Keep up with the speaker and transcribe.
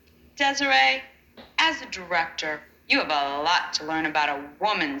Desiree, as a director, you have a lot to learn about a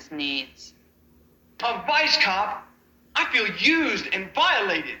woman's needs. A vice cop? I feel used and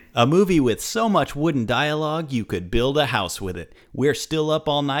violated. A movie with so much wooden dialogue you could build a house with it. We're still up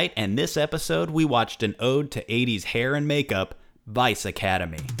all night, and this episode we watched an ode to 80s hair and makeup, Vice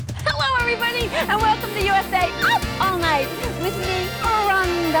Academy. Hello, everybody, and welcome to USA Up All Night with me,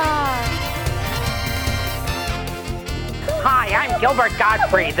 Rhonda. Hi, I'm Gilbert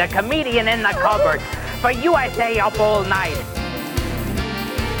Godfrey, the comedian in the cupboard, for USA Up All Night.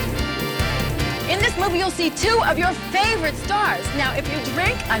 In this movie, you'll see two of your favorite stars. Now, if you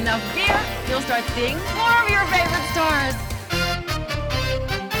drink enough beer, you'll start seeing more of your favorite stars.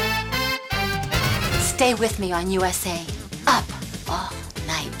 Stay with me on USA Up All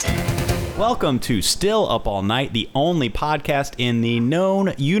Night. Welcome to Still Up All Night, the only podcast in the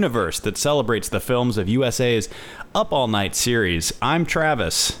known universe that celebrates the films of USA's Up All Night series. I'm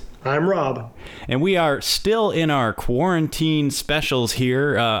Travis. I'm Rob. And we are still in our quarantine specials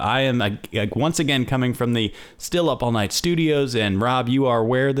here. I am once again coming from the Still Up All Night studios. And Rob, you are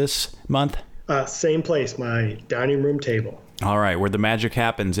where this month? Same place, my dining room table. All right, where the magic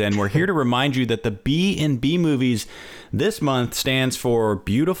happens. And we're here to remind you that the B&B Movies this month stands for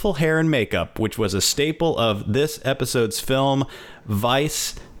Beautiful Hair and Makeup, which was a staple of this episode's film,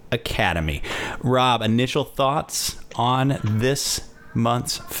 Vice Academy. Rob, initial thoughts on this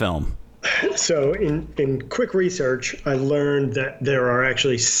month's film? So in quick research, I learned that there are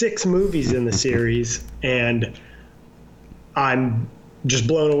actually 6 movies in the series, and I'm just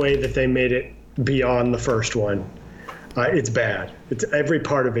blown away that they made it beyond the first one. It's bad. Every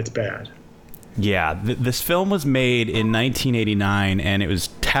part of it's bad. Yeah, this film was made in 1989, and it was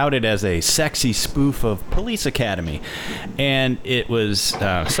touted as a sexy spoof of Police Academy. And it was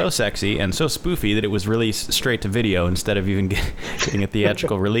so sexy and so spoofy that it was released straight to video instead of even getting a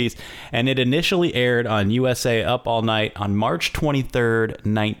theatrical release. And it initially aired on USA Up All Night on March 23rd,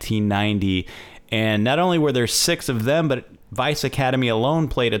 1990. And not only were there 6 of them, but Vice Academy alone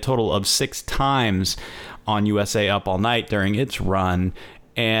played a total of 6 times on USA Up All Night during its run.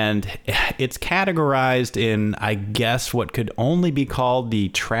 And it's categorized in, I guess, what could only be called the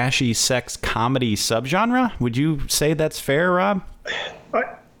trashy sex comedy subgenre. Would you say that's fair, Rob?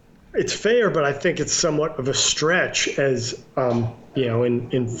 It's fair, but I think it's somewhat of a stretch as,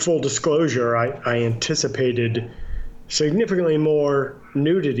 in full disclosure, I anticipated significantly more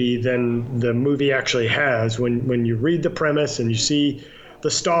nudity than the movie actually has. When you read the premise and you see the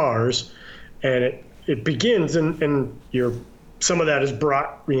stars, and it begins and some of that is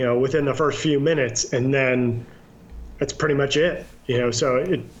brought, within the first few minutes, and then that's pretty much it. So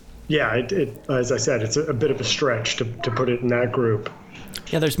it as I said, it's a bit of a stretch to put it in that group.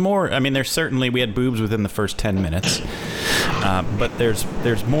 Yeah, there's more. I mean, we had boobs within the first 10 minutes, but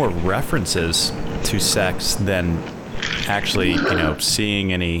there's more references to sex than actually,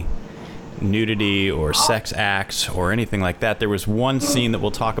 seeing any nudity or sex acts or anything like that. There was one scene that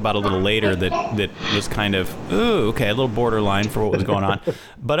we'll talk about a little later that was kind of, a little borderline for what was going on.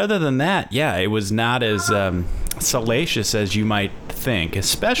 But other than that, yeah, it was not as salacious as you might think,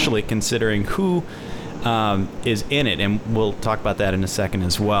 especially considering who is in it, and we'll talk about that in a second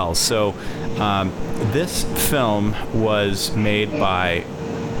as well. So this film was made by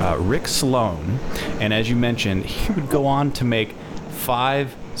Rick Sloane, and as you mentioned, he would go on to make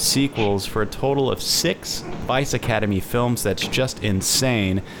 5 sequels for a total of 6 Vice Academy films. That's just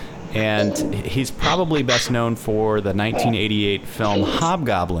insane. And he's probably best known for the 1988 film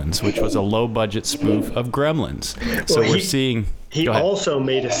Hobgoblins, which was a low-budget spoof of Gremlins. So we're seeing... He also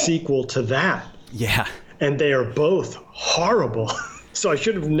made a sequel to that. Yeah. And they are both horrible. So I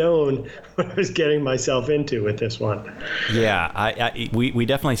should have known what I was getting myself into with this one. Yeah, we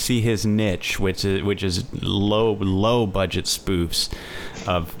definitely see his niche, which is low budget spoofs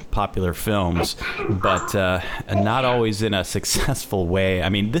of popular films, but not always in a successful way. I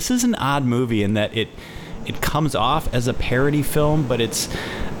mean, this is an odd movie in that it comes off as a parody film, but it's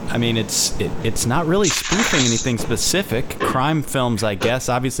not really spoofing anything specific. Crime films, I guess.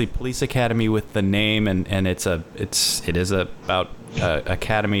 Obviously, Police Academy with the name, and it is about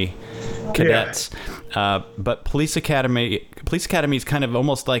Academy cadets. Yeah. But Police Academy is kind of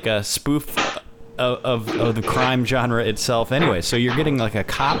almost like a spoof of the crime genre itself anyway. So you're getting like a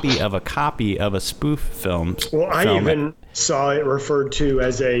copy of a spoof film. Well, I even saw it referred to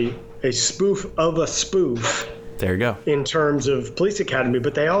as a spoof of a spoof. There you go. In terms of Police Academy,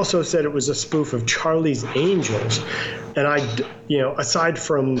 but they also said it was a spoof of Charlie's Angels. And aside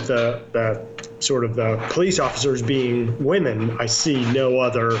from the sort of the police officers being women, I see no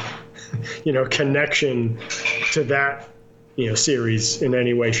other, connection to that series in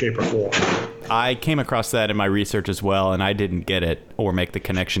any way, shape, or form. I came across that in my research as well, and I didn't get it or make the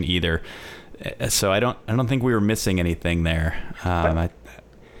connection either. So I don't think we were missing anything there. I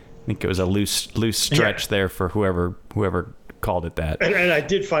think it was a loose stretch there for whoever called it that. And I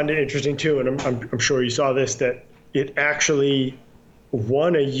did find it interesting too, and I'm sure you saw this, that it actually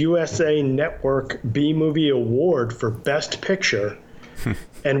won a USA Network B-Movie Award for Best Picture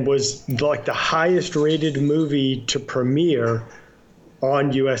and was like the highest rated movie to premiere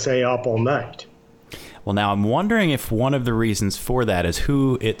on USA Up All Night. Well, now I'm wondering if one of the reasons for that is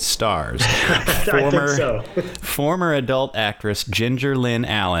who it stars. I think so. Former adult actress Ginger Lynn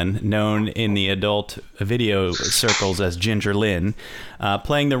Allen, known in the adult video circles as Ginger Lynn,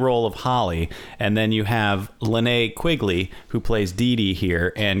 playing the role of Holly. And then you have Linnea Quigley, who plays Dee Dee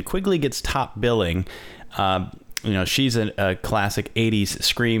here. And Quigley gets top billing. She's a classic 80s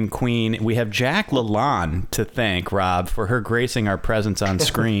scream queen. We have Jack LaLanne to thank, Rob, for her gracing our presence on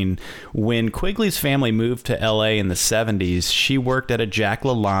screen. When Quigley's family moved to L.A. in the 70s, she worked at a Jack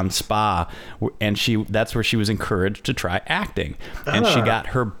LaLanne spa, and that's where she was encouraged to try acting. And she got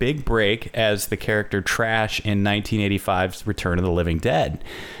her big break as the character Trash in 1985's Return of the Living Dead.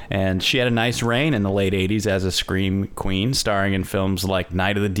 And she had a nice reign in the late 80s as a scream queen, starring in films like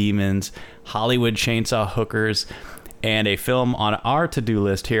Night of the Demons, Hollywood Chainsaw Hookers, and a film on our to-do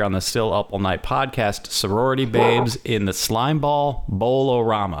list here on the Still Up All Night podcast, Sorority Babes in the Slimeball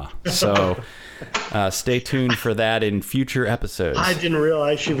Bowl-O-Rama. So stay tuned for that in future episodes. I didn't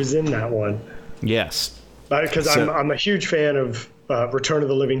realize she was in that one. Yes. Because I'm a huge fan of Return of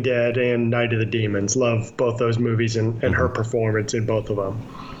the Living Dead and Night of the Demons. Love both those movies and her performance in both of them.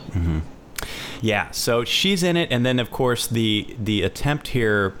 Mm-hmm. Yeah, so she's in it, and then of course the attempt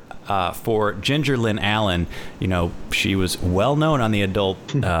here for Ginger Lynn Allen, she was well known on the adult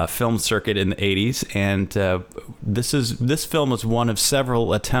film circuit in the 80s, and this film was one of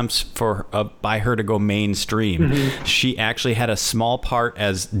several attempts by her to go mainstream. Mm-hmm. She actually had a small part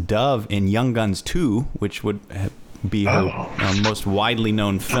as Dove in Young Guns 2, which would be her most widely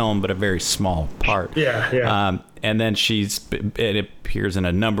known film, but a very small part. Yeah. And then it appears in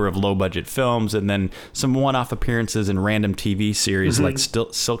a number of low-budget films, and then some one-off appearances in random TV series like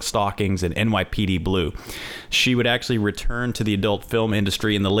Silk Stockings and NYPD Blue. She would actually return to the adult film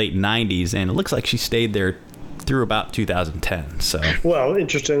industry in the late 90s, and it looks like she stayed there through about 2010. So, well,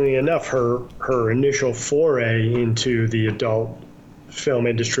 interestingly enough, her initial foray into the adult film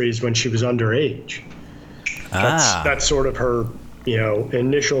industry is when she was underage. That's sort of her,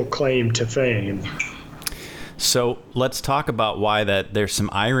 initial claim to fame. So let's talk about why there's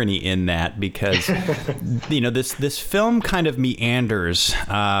some irony in that, because this film kind of meanders.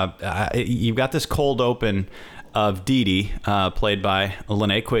 You've got this cold open of Dee Dee, played by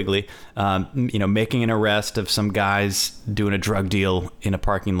Linnea Quigley, making an arrest of some guys doing a drug deal in a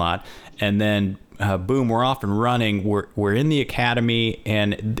parking lot, and then boom, we're off and running. We're in the academy,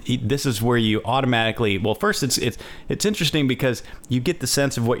 and this is where you automatically. Well, first it's interesting because you get the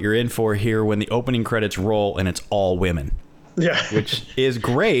sense of what you're in for here when the opening credits roll, and it's all women. Yeah, which is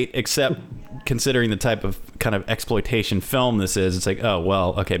great, except considering the type of kind of exploitation film this is. It's like, oh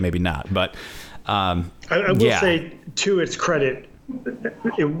well, okay, maybe not, but I will say to its credit,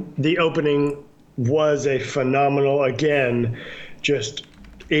 the opening was a phenomenal, again, just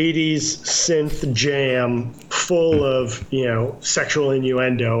 80s synth jam full of, sexual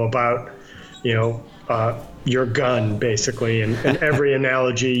innuendo about, your gun, basically, and every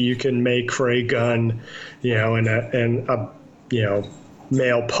analogy you can make for a gun, and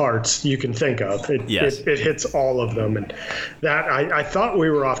male parts you can think of. It hits all of them. And that, I thought we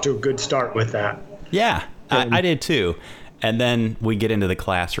were off to a good start with that. Yeah, I did too. And then we get into the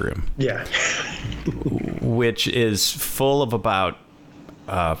classroom. Yeah. Which is full of about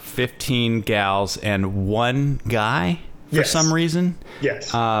 15 gals and one guy for some reason.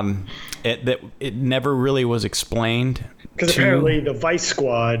 Yes. It never really was explained. Because apparently the Vice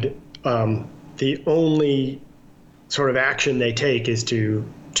Squad, the only sort of action they take is to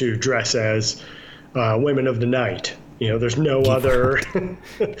dress as women of the night. There's no other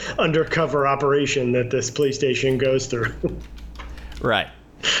undercover operation that this police station goes through. Right.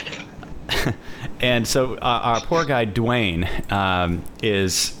 And so our poor guy Dwayne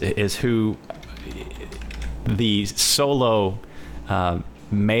is who the solo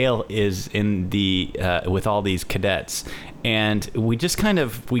male is in the with all these cadets, and we just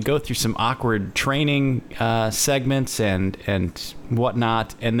we go through some awkward training segments and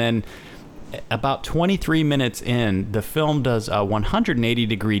whatnot, and then about 23 minutes in, the film does a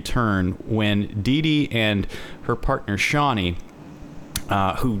 180-degree turn when Dee Dee and her partner Shawnee,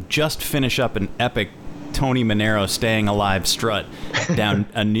 who just finish up an epic Tony Manero staying alive strut down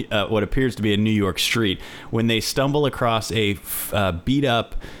what appears to be a New York street when they stumble across a beat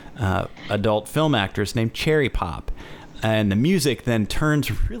up adult film actress named Cherry Pop. And the music then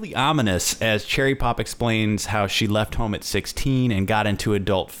turns really ominous as Cherry Pop explains how she left home at 16 and got into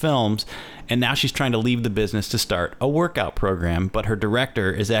adult films, and now she's trying to leave the business to start a workout program, but her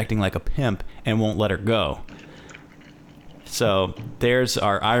director is acting like a pimp and won't let her go. So there's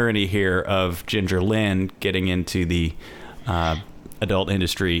our irony here of Ginger Lynn getting into the adult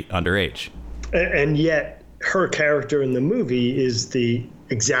industry underage. And yet her character in the movie is the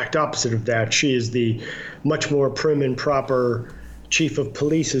exact opposite of that. She is the much more prim and proper chief of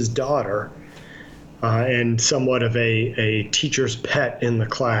police's daughter, and somewhat of a teacher's pet in the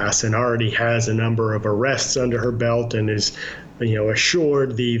class, and already has a number of arrests under her belt and is,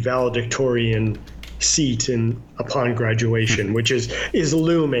 assured the valedictorian seat upon graduation, which is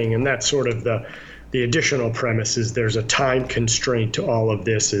looming. And that's sort of the additional premise is there's a time constraint to all of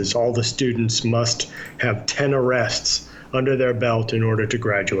this, is all the students must have 10 arrests under their belt in order to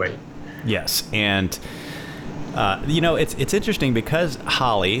graduate. Yes, and it's interesting because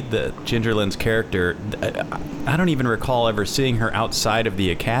Holly, the Ginger Lynn's character, I don't even recall ever seeing her outside of the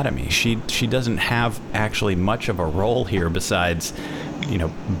academy. She doesn't have actually much of a role here besides,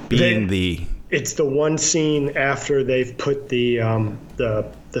 being It's the one scene after they've put the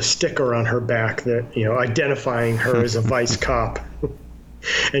sticker on her back that identifying her as a vice cop.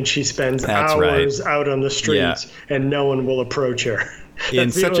 And she spends hours out on the streets, and no one will approach her.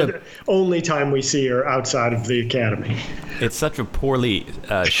 That's the only time we see her outside of the academy. It's such a poorly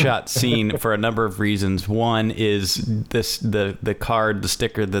shot scene for a number of reasons. One is the card, the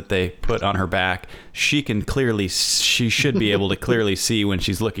sticker that they put on her back. She should be able to clearly see when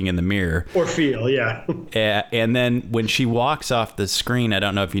she's looking in the mirror. Or feel, yeah. And then when she walks off the screen, I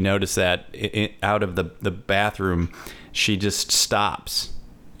don't know if you noticed that, out of the bathroom, she just stops,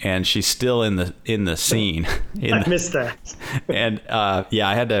 and she's still in the scene. I missed that. And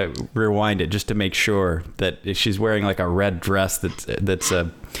I had to rewind it just to make sure that she's wearing like a red dress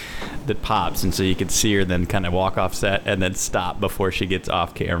that pops, and so you could see her then kind of walk off set and then stop before she gets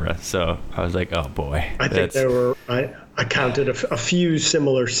off camera. So I was like, oh boy. I think there were I counted a few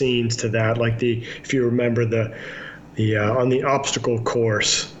similar scenes to that, like if you remember the on the obstacle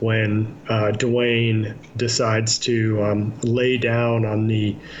course when Dwayne decides to lay down on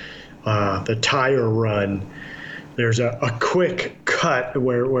the tire run. There's a quick cut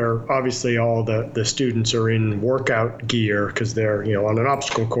where obviously all the students are in workout gear because they're on an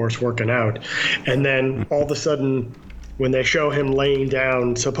obstacle course working out, and then all of a sudden when they show him laying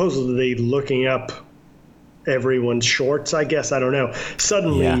down, supposedly looking up everyone's shorts, I guess, I don't know.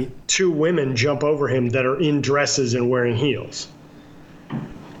 Suddenly, two women jump over him that are in dresses and wearing heels.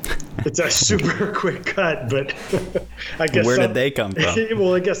 It's a super quick cut, but I guess where did they come from?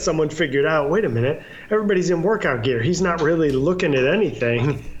 Well, I guess someone figured out, wait a minute, everybody's in workout gear. He's not really looking at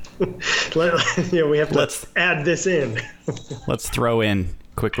anything. We have to add this in. Let's throw in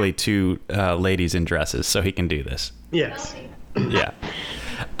quickly two ladies in dresses so he can do this. Yes. Yeah.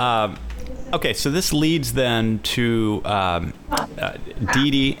 Okay, so this leads then to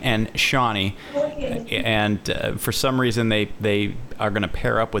Dee Dee and Shawnee, and for some reason they are going to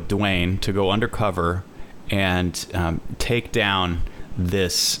pair up with Dwayne to go undercover and take down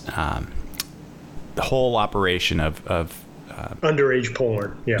this the whole operation of underage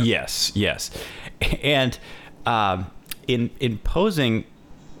porn. Yeah. Yes, and in posing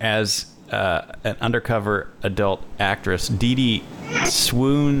as an undercover adult actress, Dee Dee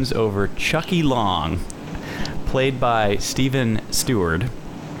swoons over Chucky Long, played by Stephen Stewart,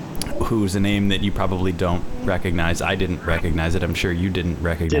 who's a name that you probably don't recognize. I didn't recognize it. I'm sure you didn't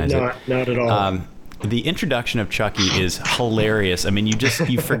recognize it. Not at all. The introduction of Chucky is hilarious. I mean,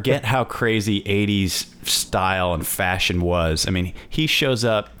 you forget how crazy 80s style and fashion was. I mean, he shows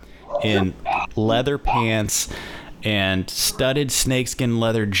up in leather pants and studded snakeskin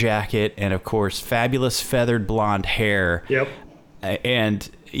leather jacket, and of course fabulous feathered blonde hair. Yep. And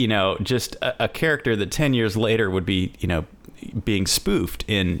just a character that 10 years later would be being spoofed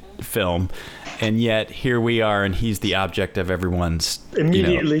in film, and yet here we are, and he's the object of everyone's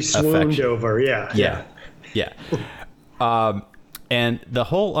immediately swooned affection. over. Yeah. And the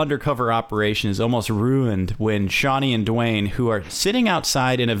whole undercover operation is almost ruined when Shawnee and Dwayne, who are sitting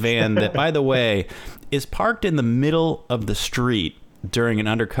outside in a van that, by the way, is parked in the middle of the street during an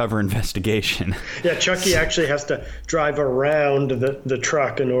undercover investigation. Yeah, Chucky actually has to drive around the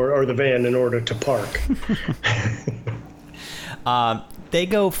truck or the van in order to park. They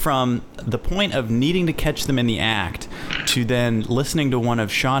go from the point of needing to catch them in the act to then listening to one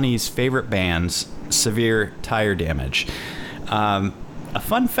of Shawnee's favorite bands severe tire damage. A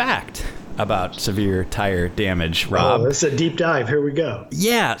fun fact about severe tire damage, Rob. Oh, this is a deep dive. Here we go.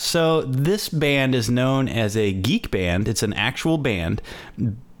 Yeah, so this band is known as a geek band. It's an actual band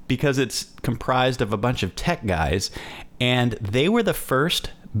because it's comprised of a bunch of tech guys, and they were the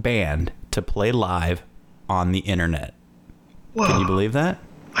first band to play live on the internet. Whoa. Can you believe that?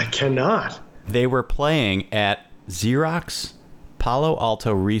 I cannot. They were playing at Xerox Palo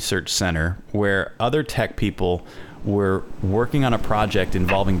Alto Research Center, where other tech people were working on a project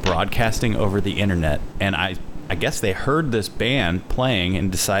involving broadcasting over the internet. And I guess they heard this band playing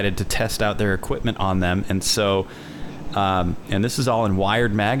and decided to test out their equipment on them. And so, and this is all in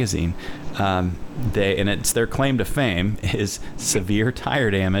Wired magazine. It's their claim to fame is Severe Tire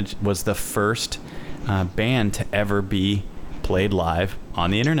Damage was the first band to ever be played live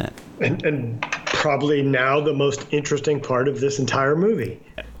on the internet. And probably now the most interesting part of this entire movie.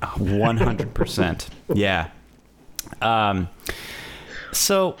 100%. Yeah.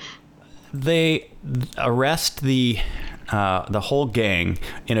 So they arrest the whole gang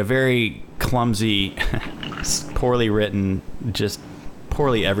in a very clumsy, poorly written, just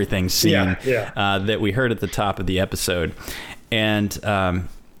poorly everything scene that we heard at the top of the episode. And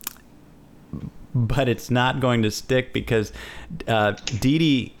but it's not going to stick because Dee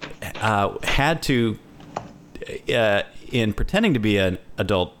Dee had to, in pretending to be an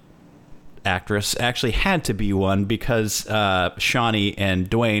adult actress, actually had to be one because Shawnee and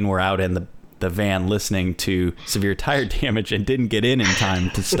Dwayne were out in the van listening to Severe Tire Damage and didn't get in time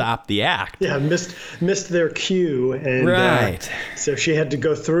to stop the act. Yeah, missed their cue, and right. So she had to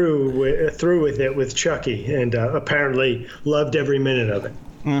go through with it with Chucky, and apparently loved every minute of it.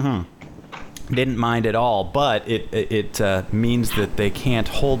 Mm-hmm. Didn't mind at all, but it means that they can't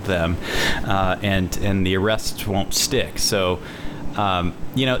hold them, and the arrests won't stick. So,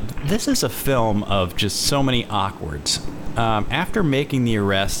 this is a film of just so many awkwards. After making the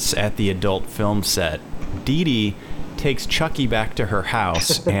arrests at the adult film set, Dee Dee takes Chucky back to her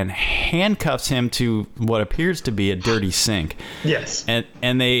house and handcuffs him to what appears to be a dirty sink. Yes.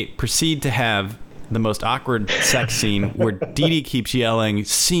 And they proceed to have the most awkward sex scene where Dee Dee keeps yelling,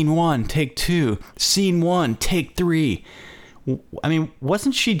 "Scene 1, take 2. Scene 1, take 3." I mean,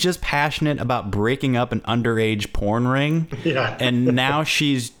 wasn't she just passionate about breaking up an underage porn ring? Yeah. And now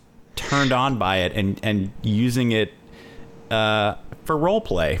she's turned on by it and using it for role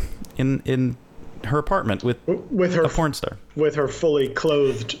play in her apartment with her, a porn star. With her fully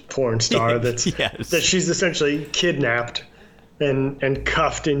clothed porn star Yes. that she's essentially kidnapped and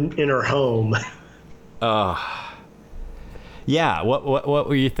cuffed in her home. Yeah, what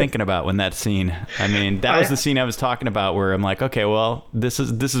were you thinking about when that scene? I mean, that was the scene I was talking about where I'm like, okay, well, this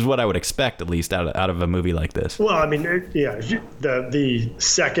is what I would expect at least out of a movie like this. Well, I mean, the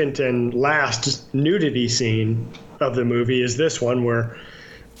second and last nudity scene of the movie is this one where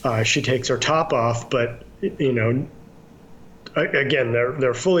she takes her top off, but again,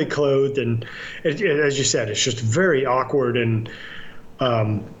 they're fully clothed, and as you said, it's just very awkward, and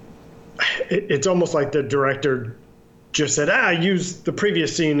it's almost like the director just said, use the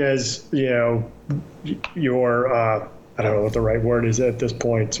previous scene as, your, I don't know what the right word is at this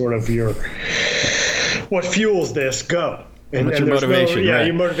point, sort of what fuels this, go. And your motivation, right?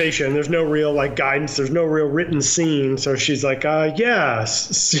 Your motivation. There's no real guidance. There's no real written scene. So she's like,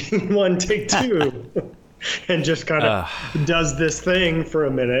 yes, scene 1, take 2. And just kind of does this thing for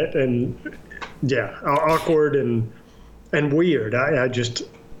a minute. And awkward and weird. I just...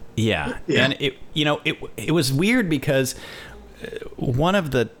 Yeah. And it was weird because one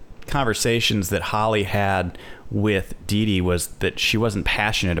of the conversations that Holly had with Dee Dee was that she wasn't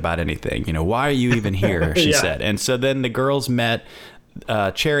passionate about anything. Why are you even here? She said. And so then the girls met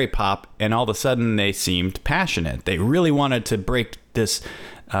Cherry Pop, and all of a sudden they seemed passionate. They really wanted to break this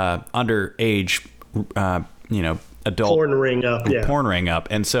underage, adult porn ring up.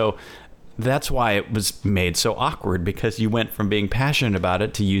 And so that's why it was made so awkward, because you went from being passionate about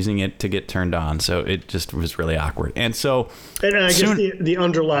it to using it to get turned on. So it just was really awkward. And so, and I guess the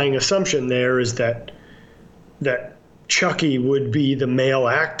underlying assumption there is that Chucky would be the male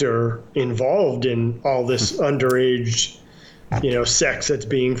actor involved in all this underage, sex that's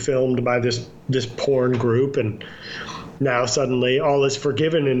being filmed by this porn group, and now suddenly all is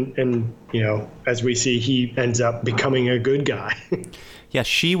forgiven, and as we see, he ends up becoming a good guy. Yeah,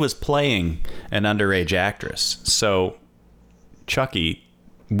 she was playing an underage actress, so Chucky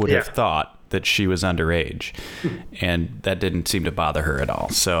would have thought that she was underage, and that didn't seem to bother her at all.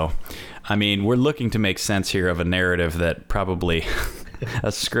 So, I mean, we're looking to make sense here of a narrative that probably,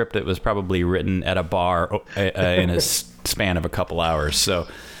 a script that was probably written at a bar in a span of a couple hours. So,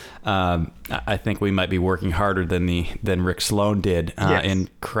 I think we might be working harder than Rick Sloan did in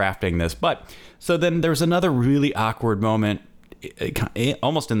crafting this. But so then there's another really awkward moment,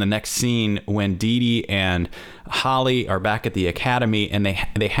 almost in the next scene, when Dee Dee and Holly are back at the academy, and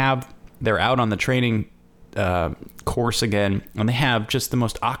they're out on the training course again, and they have just the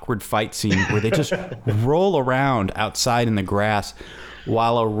most awkward fight scene where they just roll around outside in the grass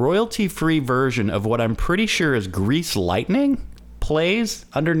while a royalty-free version of what I'm pretty sure is Grease Lightning plays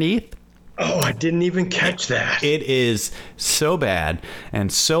underneath. Oh, I didn't even catch that. It is so bad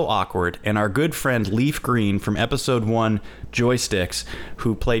and so awkward. And our good friend Leaf Green from episode 1 Joysticks,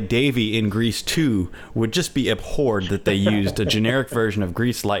 who played Davey in Grease 2, would just be abhorred that they used a generic version of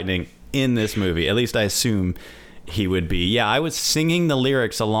Grease Lightning in this movie. At least I assume he would be. Yeah, I was singing the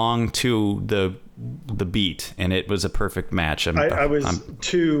lyrics along to the beat, and it was a perfect match. I was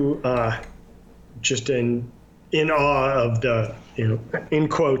too just in awe of the, in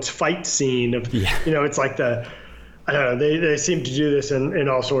quotes, fight scene of, it's like I don't know, they seem to do this in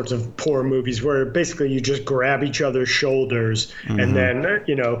all sorts of poor movies where basically you just grab each other's shoulders and then,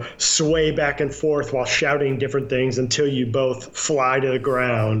 sway back and forth while shouting different things until you both fly to the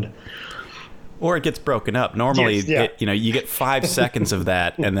ground. Or it gets broken up. Normally, you get 5 seconds of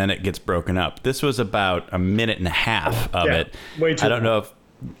that, and then it gets broken up. This was about a minute and a half of it. Way too I don't know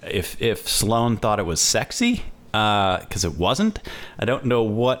if Sloan thought it was sexy, because it wasn't. I don't know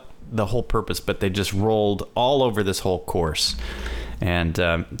what the whole purpose, but they just rolled all over this whole course. And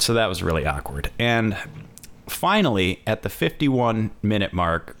so that was really awkward. And finally, at the 51-minute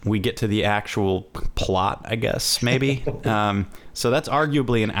mark, we get to the actual plot, I guess, maybe. So that's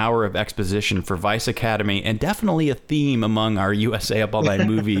arguably an hour of exposition for Vice Academy, and definitely a theme among our USA Up All Night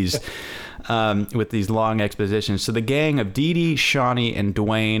movies with these long expositions. So the gang of Dee Dee, Shawnee, and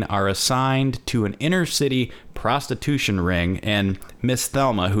Dwayne are assigned to an inner-city prostitution ring, and Miss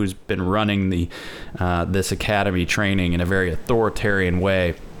Thelma, who's been running this academy training in a very authoritarian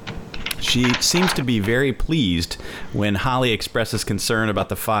way, she seems to be very pleased when Holly expresses concern about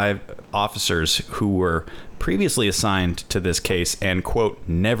the 5 officers who were previously assigned to this case and, quote,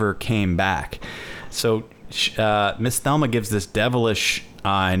 never came back. So Miss Thelma gives this devilish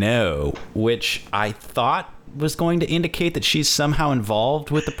 "I know," which I thought was going to indicate that she's somehow involved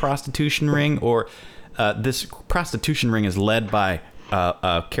with the prostitution ring, or this prostitution ring is led by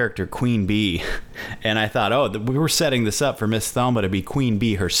character Queen Bee, and I thought, we were setting this up for Miss Thelma to be Queen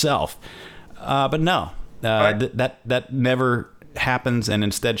Bee herself, but no, that never happens, and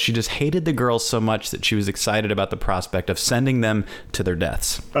instead she just hated the girls so much that she was excited about the prospect of sending them to their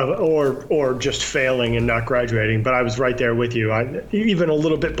deaths, or just failing and not graduating. But I was right there with you. Even a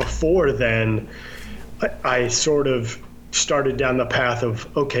little bit before then, I sort of started down the path of,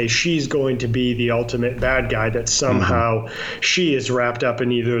 okay, she's going to be the ultimate bad guy, that somehow she is wrapped up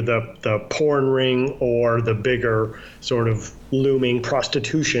in either the porn ring or the bigger sort of looming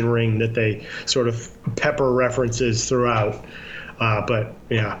prostitution ring that they sort of pepper references throughout. But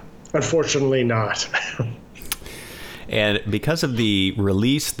yeah, unfortunately not. And because of the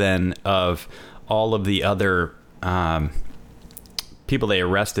release then of all of the other people they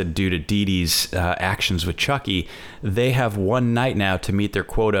arrested due to Dee Dee's actions with Chucky, they have one night now to meet their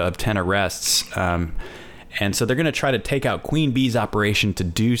quota of 10 arrests. And so they're going to try to take out Queen Bee's operation to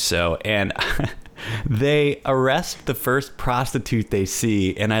do so. And they arrest the first prostitute they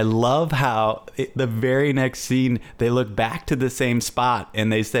see. And I love how the very next scene, they look back to the same spot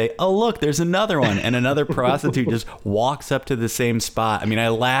and they say, oh, look, there's another one. And another prostitute just walks up to the same spot. I mean, I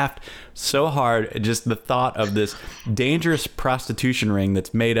laughed so hard at just the thought of this dangerous prostitution ring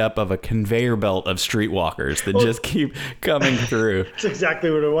that's made up of a conveyor belt of streetwalkers that just keep coming through. That's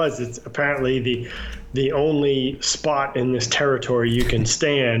exactly what it was. It's apparently the only spot in this territory you can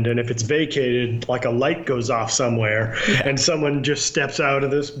stand, and if it's vacated, like a light goes off somewhere, and someone just steps out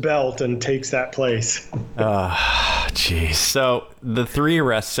of this belt and takes that place. Jeez. So the 3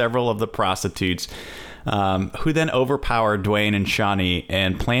 arrest several of the prostitutes, who then overpower Dwayne and Shawnee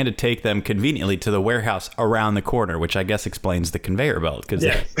and plan to take them conveniently to the warehouse around the corner, which I guess explains the conveyor belt, because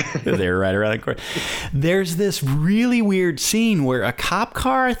they're right around the corner. There's this really weird scene where a cop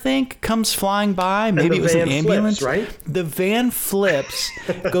car, I think, comes flying by. Maybe it was an ambulance. Flips, right? The van flips,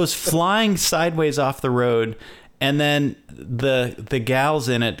 goes flying sideways off the road, and then the gals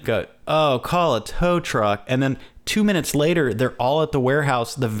in it go, oh, call a tow truck. And then 2 minutes later, they're all at the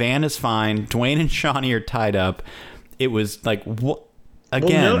warehouse. The van is fine. Dwayne and Shawnee are tied up. It was like, what?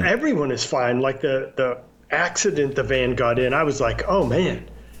 Again. Well, no, everyone is fine. Like the accident the van got in, I was like, oh, man.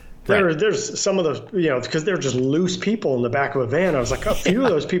 There's some of those, because they're just loose people in the back of a van. I was like, a few of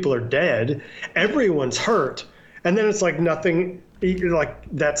those people are dead. Everyone's hurt. And then it's like nothing like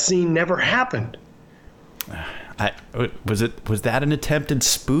that scene never happened. Was that an attempted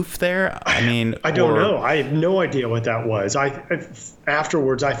spoof there? I mean, I don't know. I have no idea what that was.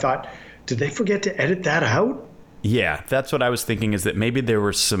 Afterwards I thought, did they forget to edit that out? Yeah, that's what I was thinking, is that maybe there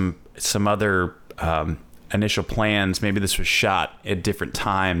were some other initial plans. Maybe this was shot at different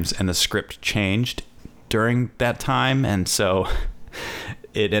times and the script changed during that time, and so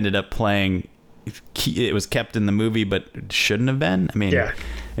it ended up playing. It was kept in the movie, but it shouldn't have been. I mean, yeah.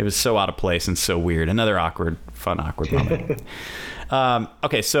 It was so out of place and so weird. Another awkward moment.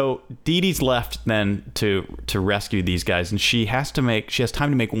 Okay, so Dee Dee's left then to rescue these guys, and she has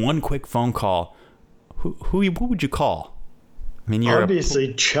time to make one quick phone call. Who would you call? I mean, you're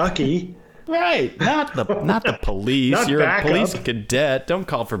obviously Chucky. Right, not the police. Not you're backup. A police cadet. Don't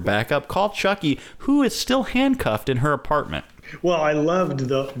call for backup. Call Chucky, who is still handcuffed in her apartment. Well, I loved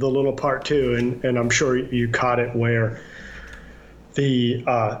the little part too, and I'm sure you caught it, where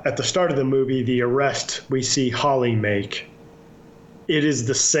at the start of the movie, the arrest we see Holly make, it is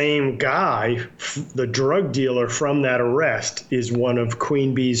the same guy, the drug dealer from that arrest is one of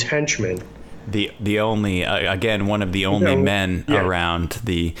Queen Bee's henchmen. The only again, one of the only men around,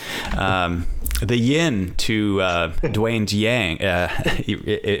 the yin to Dwayne's yang,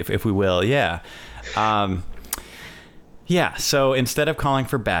 if we will. Yeah. Yeah, so instead of calling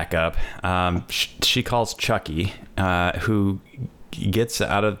for backup, she calls Chucky, who gets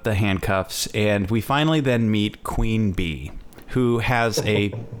out of the handcuffs, and we finally then meet Queen Bee, who has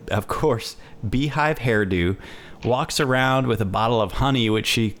of course, beehive hairdo, walks around with a bottle of honey, which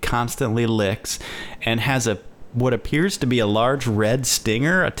she constantly licks, and has what appears to be a large red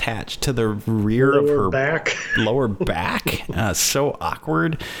stinger attached to the rear of her lower back. So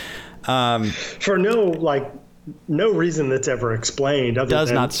awkward. For no reason that's ever explained. Other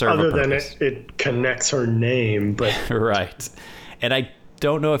than it connects her name, but right. And I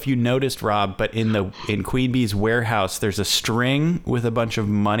don't know if you noticed, Rob, but in Queen Bee's warehouse, there's a string with a bunch of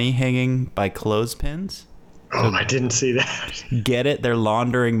money hanging by clothespins. Oh, I didn't see that. Get it? They're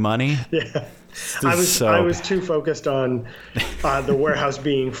laundering money. Yeah. I was too focused on the warehouse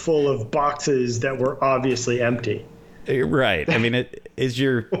being full of boxes that were obviously empty. Right. I mean, is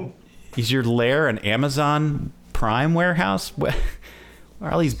your lair an Amazon Prime warehouse? Where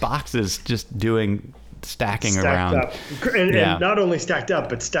are all these boxes just stacking around? Up. And not only stacked up,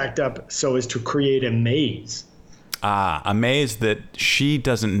 but stacked up so as to create a maze. A maze that she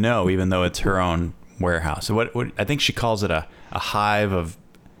doesn't know, even though it's her own warehouse. So what I think she calls it a hive of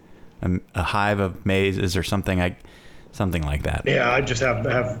mazes or something like that. Yeah, I just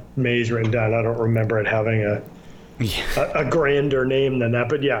have maze written down. I don't remember it having a grander name than that.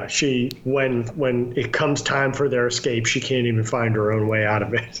 But yeah, when it comes time for their escape, she can't even find her own way out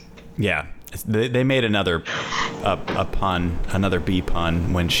of it. Yeah. They made another bee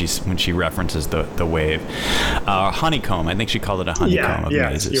pun when she references the wave. Honeycomb. I think she called it a honeycomb of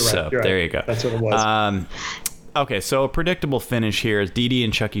mazes. You're right. There you go. That's what it was. Okay, so a predictable finish here as Dee Dee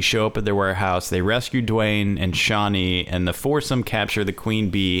and Chucky show up at their warehouse. They rescue Dwayne and Shawnee, and the foursome capture the Queen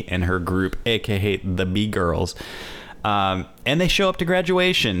Bee and her group, a.k.a. the Bee Girls. And they show up to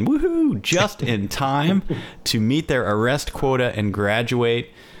graduation. Woohoo! Just in time to meet their arrest quota and graduate.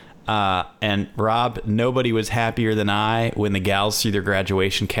 And Rob, nobody was happier than I when the gals threw their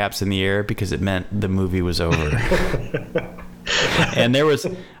graduation caps in the air, because it meant the movie was over. And there was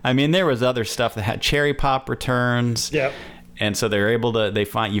other stuff that had cherry pop returns. Yep. And so they're able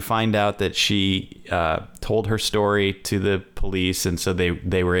to, you find out that she told her story to the police, and so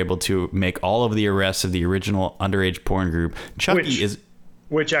they were able to make all of the arrests of the original underage porn group.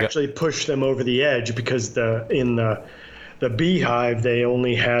 Which actually pushed them over the edge, because in the Beehive, they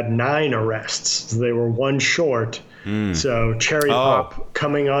only had 9 arrests. So they were one short. So Cherry Pop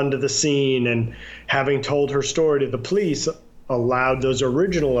coming onto the scene and having told her story to the police allowed those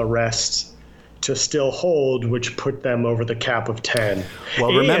original arrests to still hold, which put them over the cap of 10.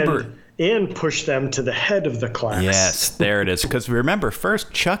 Well, remember... And push them to the head of the class. Yes, there it is. Because remember,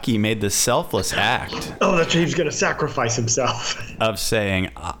 first Chucky made the selfless act. Oh, that's he was going to sacrifice himself. Of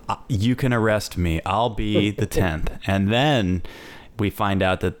saying, you can arrest me. I'll be the 10th. And then we find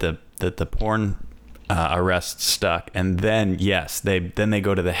out that the porn arrest stuck. And then, yes, they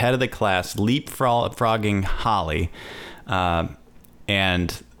go to the head of the class, leapfrogging Holly.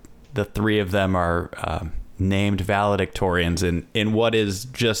 And the 3 of them are... named valedictorians in what is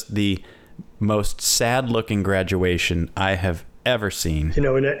just the most sad-looking graduation I have ever seen. You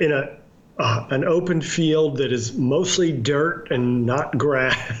know, in an open field that is mostly dirt and not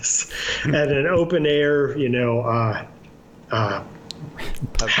grass, at an open air,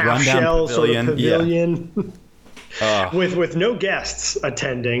 half shell sort of pavilion. Yeah. with no guests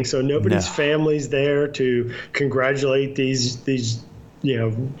attending, so nobody's family's there to congratulate these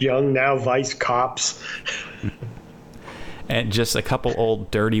young now vice cops. And just a couple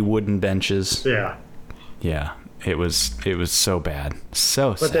old dirty wooden benches. Yeah. It was so bad.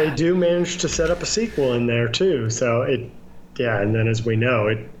 So sad. But they do manage to set up a sequel in there too. So and then as we know,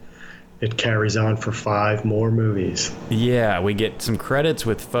 it carries on for 5 more movies. Yeah, we get some credits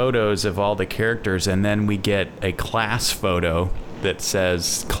with photos of all the characters, and then we get a class photo that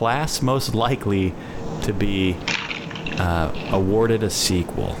says class most likely to be awarded a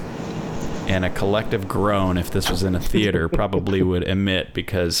sequel. And a collective groan, if this was in a theater, probably would emit,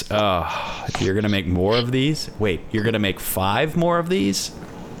 because you're gonna make more of these? Wait, you're gonna make 5 more of these?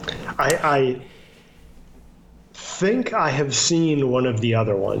 I think I have seen one of the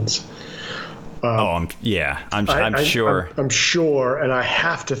other ones. I'm sure. I'm sure, and I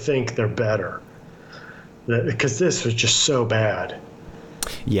have to think they're better, because this was just so bad.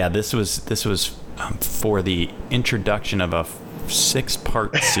 Yeah, this was for the introduction of a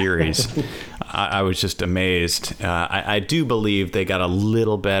 6-part series. I was just amazed. I do believe they got a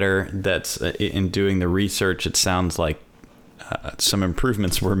little better. That's in doing the research. It sounds like some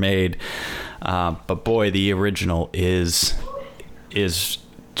improvements were made. But boy, the original is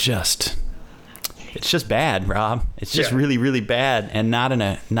just. It's just bad, Rob. It's just really, really bad, and not in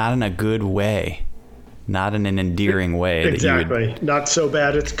a good way, not in an endearing way. Exactly. Not so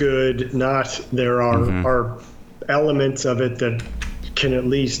bad it's good. There are elements of it that can at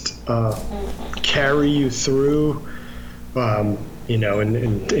least carry you through.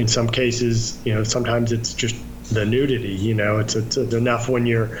 In some cases, sometimes it's just the nudity. It's enough when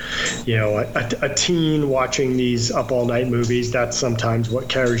you're, a teen watching these up all night movies. That's sometimes what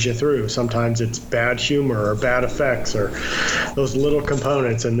carries you through. Sometimes it's bad humor or bad effects or those little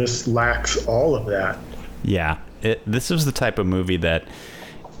components, and this lacks all of that. Yeah, this was the type of movie that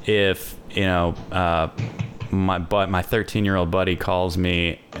if my 13-year-old buddy calls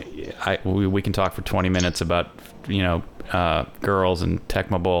me, we can talk for 20 minutes about girls and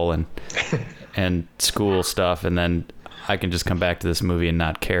Tecmo Bowl and school stuff, and then I can just come back to this movie and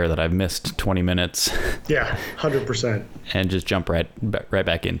not care that I've missed 20 minutes. Yeah, 100%. And just jump right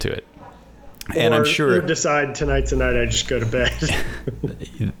back into it. And I'm sure or decide tonight's the night I just go to bed.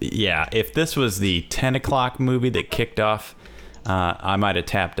 Yeah, if this was the 10 o'clock movie that kicked off, I might have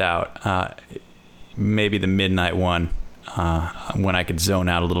tapped out. Maybe the midnight one, when I could zone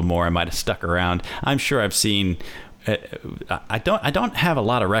out a little more, I might have stuck around. I'm sure I've seen. I don't have a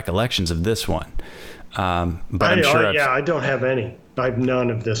lot of recollections of this one, but I'm sure. I don't have any. I have none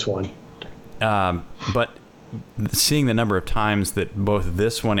of this one. But seeing the number of times that both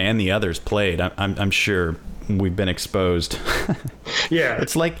this one and the others played, I'm sure we've been exposed. Yeah,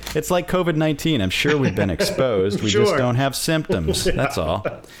 it's like COVID-19. I'm sure we've been exposed. We just don't have symptoms. Yeah. That's all.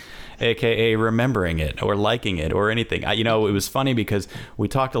 AKA remembering it or liking it or anything. It was funny because we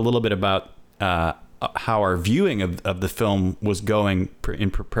talked a little bit about how our viewing of the film was going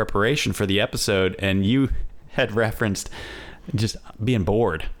in preparation for the episode, and you had referenced just being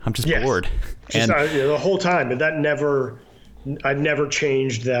bored. I'm just bored. And the whole time, and I never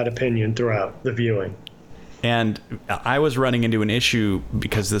changed that opinion throughout the viewing. And I was running into an issue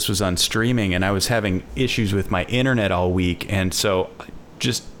because this was on streaming, and I was having issues with my internet all week, and so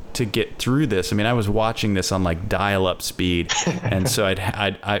just to get through this, I was watching this on like dial-up speed, and so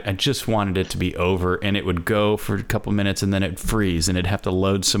I just wanted it to be over, and it would go for a couple minutes, and then it'd freeze, and it'd have to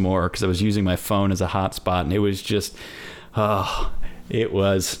load some more because I was using my phone as a hotspot, and it was just, I'm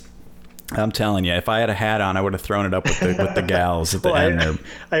telling you, if I had a hat on, I would have thrown it up with the gals at the end there.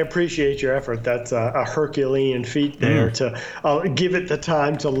 I appreciate your effort. That's a Herculean feat there. I'll give it the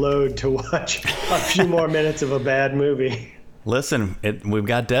time to load to watch a few more minutes of a bad movie. Listen, we've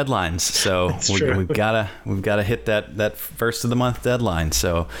got deadlines, so we've gotta hit that first of the month deadline.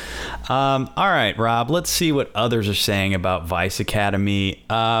 So, all right, Rob, let's see what others are saying about Vice Academy.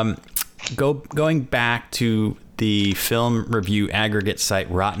 Going back to the film review aggregate site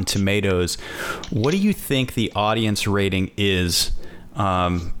Rotten Tomatoes, what do you think the audience rating is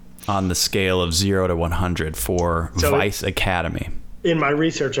on the scale of 0 to 100 for Vice Academy? In my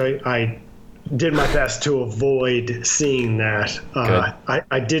research, I did my best to avoid seeing that.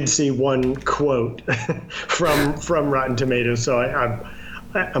 I did see one quote from Rotten Tomatoes, so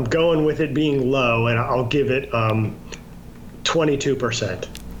I'm going with it being low, and I'll give it 22%.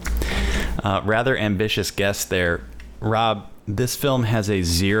 Rather ambitious guess there. Rob, this film has a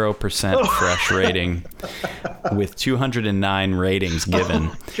 0% fresh rating with 209 ratings given.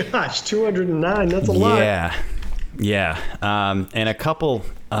 Oh, gosh, 209, that's a lot. Yeah. And a couple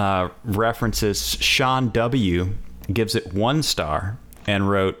references. Sean W. gives it 1 star and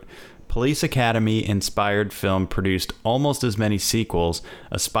wrote, Police Academy inspired film produced almost as many sequels.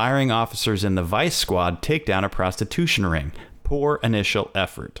 Aspiring officers in the Vice Squad take down a prostitution ring. Poor initial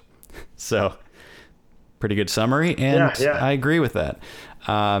effort. So, pretty good summary, and I agree with that.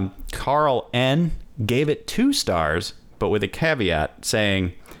 Carl N. gave it 2 stars, but with a caveat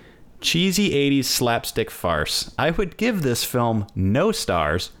saying, cheesy 80s slapstick farce. I would give this film no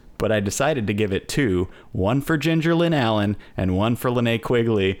stars, but I decided to give it 2, 1 for Ginger Lynn Allen and 1 for Linnea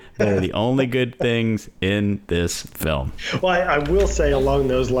Quigley. They're the only good things in this film. Well, I will say along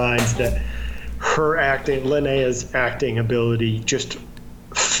those lines that her acting, Linnea's acting ability just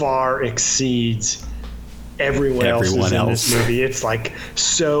far exceeds everyone else's in this movie. It's like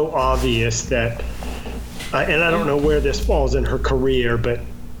so obvious that, and I don't know where this falls in her career, but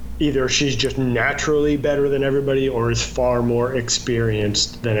either she's just naturally better than everybody or is far more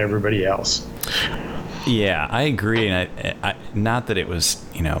experienced than everybody else. Yeah, I agree. And I not that it was,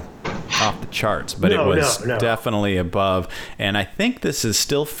 off the charts, but it was definitely above. And I think this is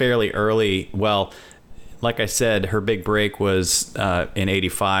still fairly early. Well, like I said, her big break was in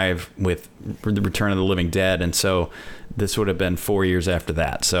 '85 with The Return of the Living Dead. And so this would have been 4 years after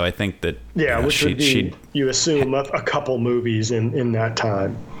that. So I think that which would be, you assume, a couple movies in that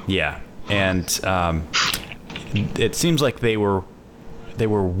time. Yeah, and it seems like they were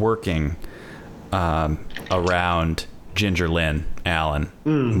working around Ginger Lynn Allen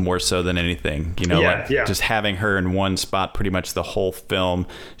more so than anything. Just having her in one spot pretty much the whole film.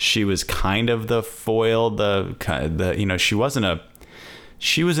 She was kind of the foil.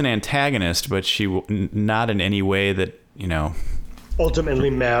 She was an antagonist, but she not in any way that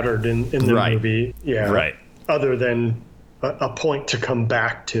ultimately mattered in the movie. Yeah, right. Other than a point to come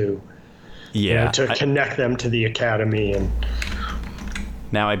back to, to connect them to the Academy. And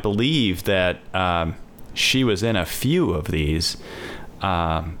now I believe that she was in a few of these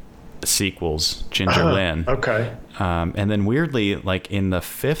sequels, Ginger Lynn. Okay. And then weirdly, like in the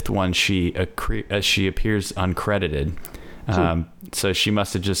 5th one, she appears uncredited. So she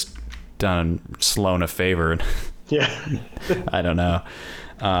must have just done Sloane a favor. Yeah. I don't know.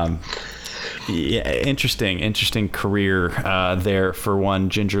 Interesting career there for one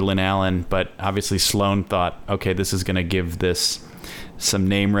Ginger Lynn Allen, but obviously Sloane thought, okay, this is going to give this some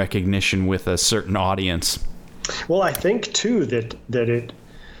name recognition with a certain audience. Well, I think too that it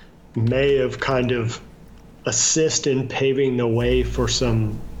may have kind of assist in paving the way for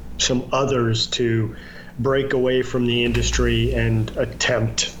some others to break away from the industry and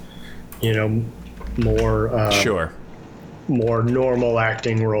attempt, more more normal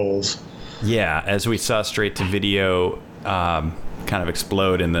acting roles. Yeah, as we saw straight to video kind of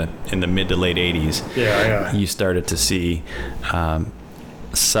explode in the mid to late 80s. Yeah. You started to see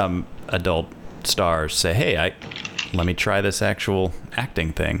some adult stars say, "Hey, let me try this actual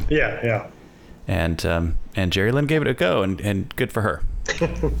acting thing." Yeah. And Jerry Lynn gave it a go, and good for her.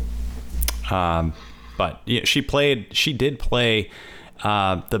 But she did play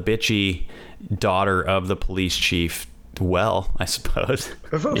the bitchy daughter of the police chief well, I suppose.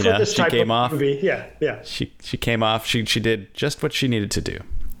 For this type of movie, yeah. She came off. She did just what she needed to do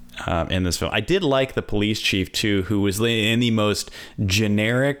in this film. I did like the police chief too, who was in the most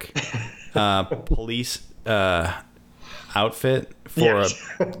generic police outfit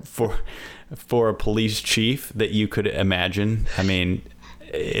for a police chief that you could imagine. I mean,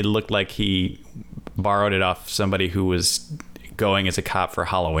 it looked like he borrowed it off somebody who was going as a cop for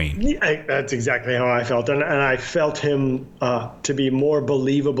Halloween. Yeah, that's exactly how I felt. And I felt him to be more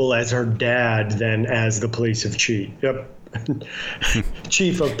believable as her dad than as the police of chief. Yep.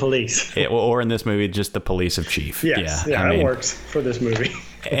 Chief of police. Or in this movie, just the police of chief. Yes, yeah, it works for this movie.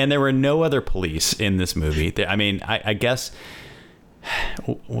 And there were no other police in this movie. I mean, I guess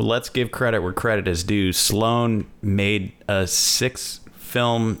let's give credit where credit is due. Sloane made a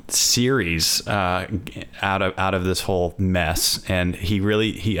 6-film series out of this whole mess, and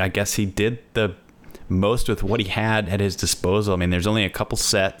I guess he did the most with what he had at his disposal. I mean, there's only a couple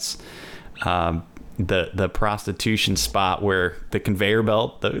sets. The prostitution spot where the conveyor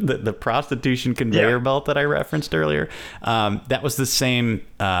belt, the prostitution conveyor belt that I referenced earlier, that was the same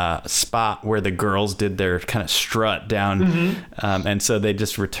spot where the girls did their kind of strut down, and so they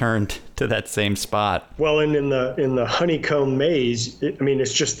just returned to that same spot. Well, and in the honeycomb maze,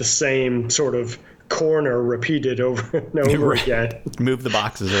 it's just the same sort of corner repeated over and over again. Move the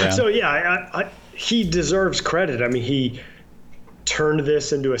boxes around. So he deserves credit. I mean, he turned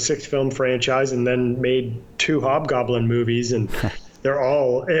this into a 6-film franchise and then made 2 Hobgoblin movies, and they're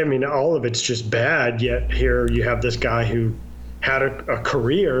all of it's just bad, yet here you have this guy who had a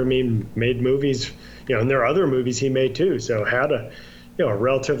career, made movies, and there are other movies he made too. So had a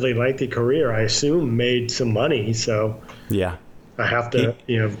relatively lengthy career. I assume made some money. So yeah, I have to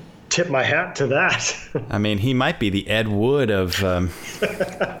tip my hat to that. I mean, he might be the Ed Wood of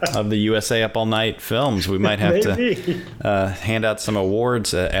the USA Up All Night films. We might have to hand out some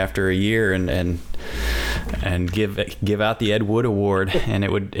awards after a year and give out the Ed Wood Award, and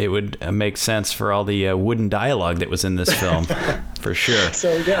it would make sense for all the wooden dialogue that was in this film, for sure.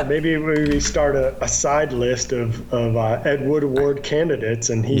 So yeah, maybe we start a side list of Ed Wood Award candidates,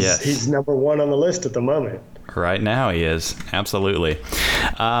 and he's number one on the list at the moment. Right now he is, absolutely.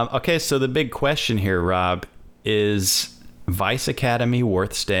 Okay, so the big question here, Rob, is Vice Academy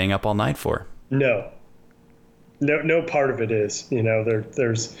worth staying up all night for? No part of it is.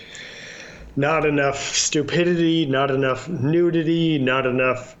 There's not enough stupidity, not enough nudity, not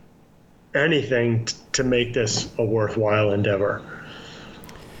enough anything to make this a worthwhile endeavor.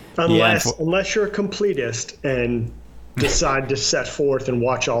 Unless you're a completist and decide to set forth and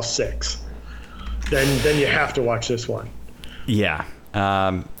watch all 6. Then you have to watch this one. Yeah.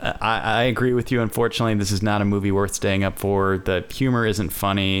 I agree with you. Unfortunately, this is not a movie worth staying up for. The humor isn't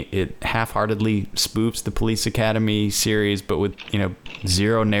funny. It half-heartedly spoofs the Police Academy series, but with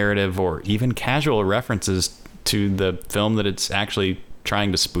zero narrative or even casual references to the film that it's actually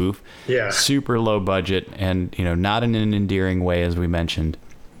trying to spoof. Yeah. Super low budget, and not in an endearing way, as we mentioned.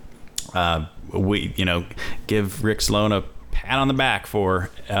 We give Rick Sloane a pat on the back for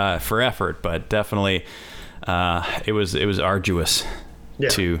effort, but definitely it was arduous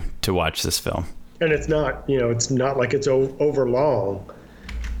to watch this film. And it's not like it's over long.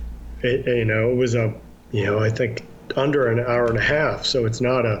 It was I think under an hour and a half, so it's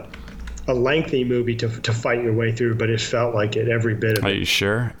not a lengthy movie to fight your way through, but it felt like it every bit of it. Are you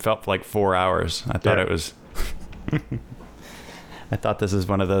sure? It felt like 4 hours. I thought it was. I thought this is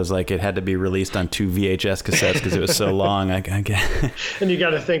one of those, like, it had to be released on 2 VHS cassettes because it was so long. I get. And you got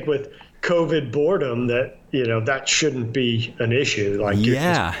to think with COVID boredom that that shouldn't be an issue. Like, you're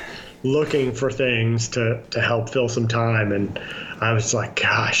just looking for things to help fill some time, and I was like,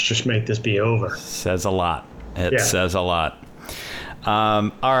 gosh, just make this be over. Says a lot. It says a lot.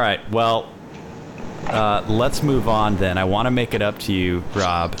 All right, well, let's move on then. I want to make it up to you,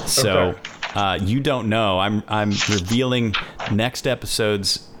 Rob. So. Okay. You don't know. I'm revealing next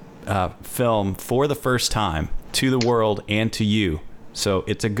episode's film for the first time to the world and to you. So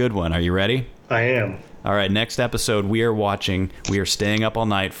it's a good one. Are you ready? I am. All right. Next episode, we are staying up all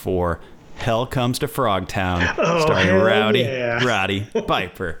night for Hell Comes to Frogtown, starring Roddy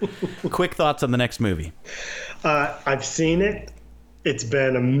Piper. Quick thoughts on the next movie. I've seen it. It's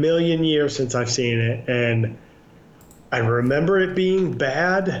been a million years since I've seen it, and I remember it being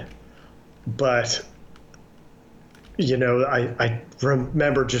bad. But, I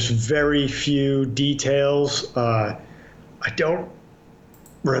remember just very few details. I don't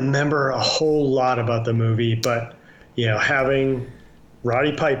remember a whole lot about the movie, but, having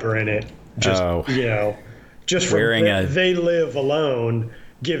Roddy Piper in it, just wearing They Live alone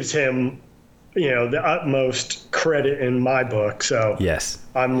gives him, the utmost credit in my book. So yes,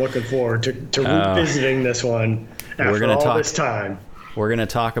 I'm looking forward to revisiting this one after all this time. We're going to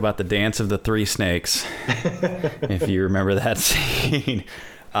talk about the Dance of the Three Snakes, if you remember that scene.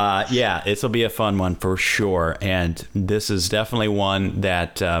 This will be a fun one for sure. And this is definitely one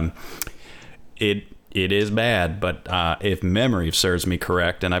that it is bad, but if memory serves me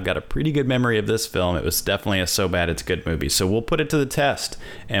correct, and I've got a pretty good memory of this film, it was definitely a so bad it's good movie. So we'll put it to the test,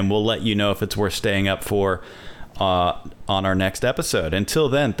 and we'll let you know if it's worth staying up for on our next episode. Until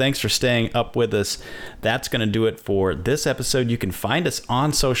then, thanks for staying up with us. That's going to do it for this episode. You can find us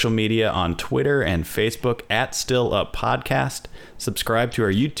on social media on Twitter and Facebook at Still Up Podcast. Subscribe to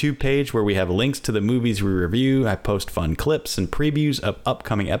our YouTube page where we have links to the movies we review. I post fun clips and previews of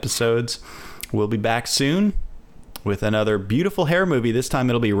upcoming episodes. We'll be back soon with another beautiful hair movie. This time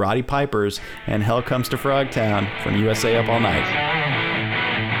it'll be Roddy Piper's and Hell Comes to Frogtown from USA Up All Night.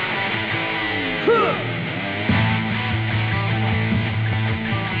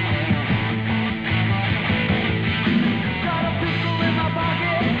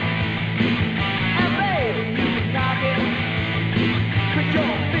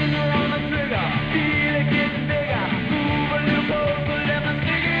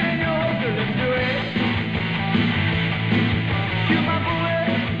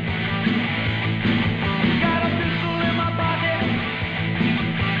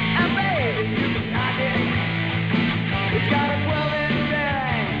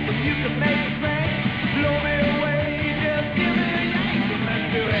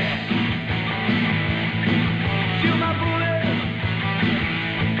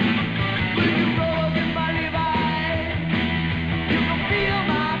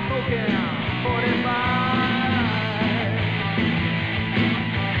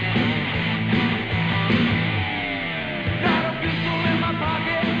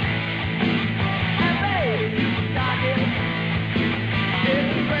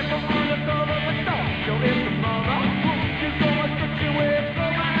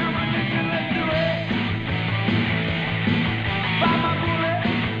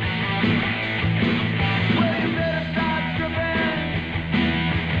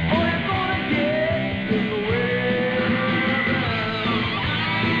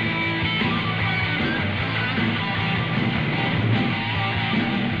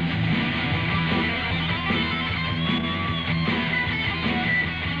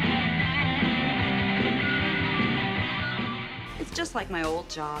 just like my old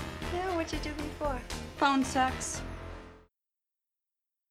job. Yeah, what'd you do before? Phone sex.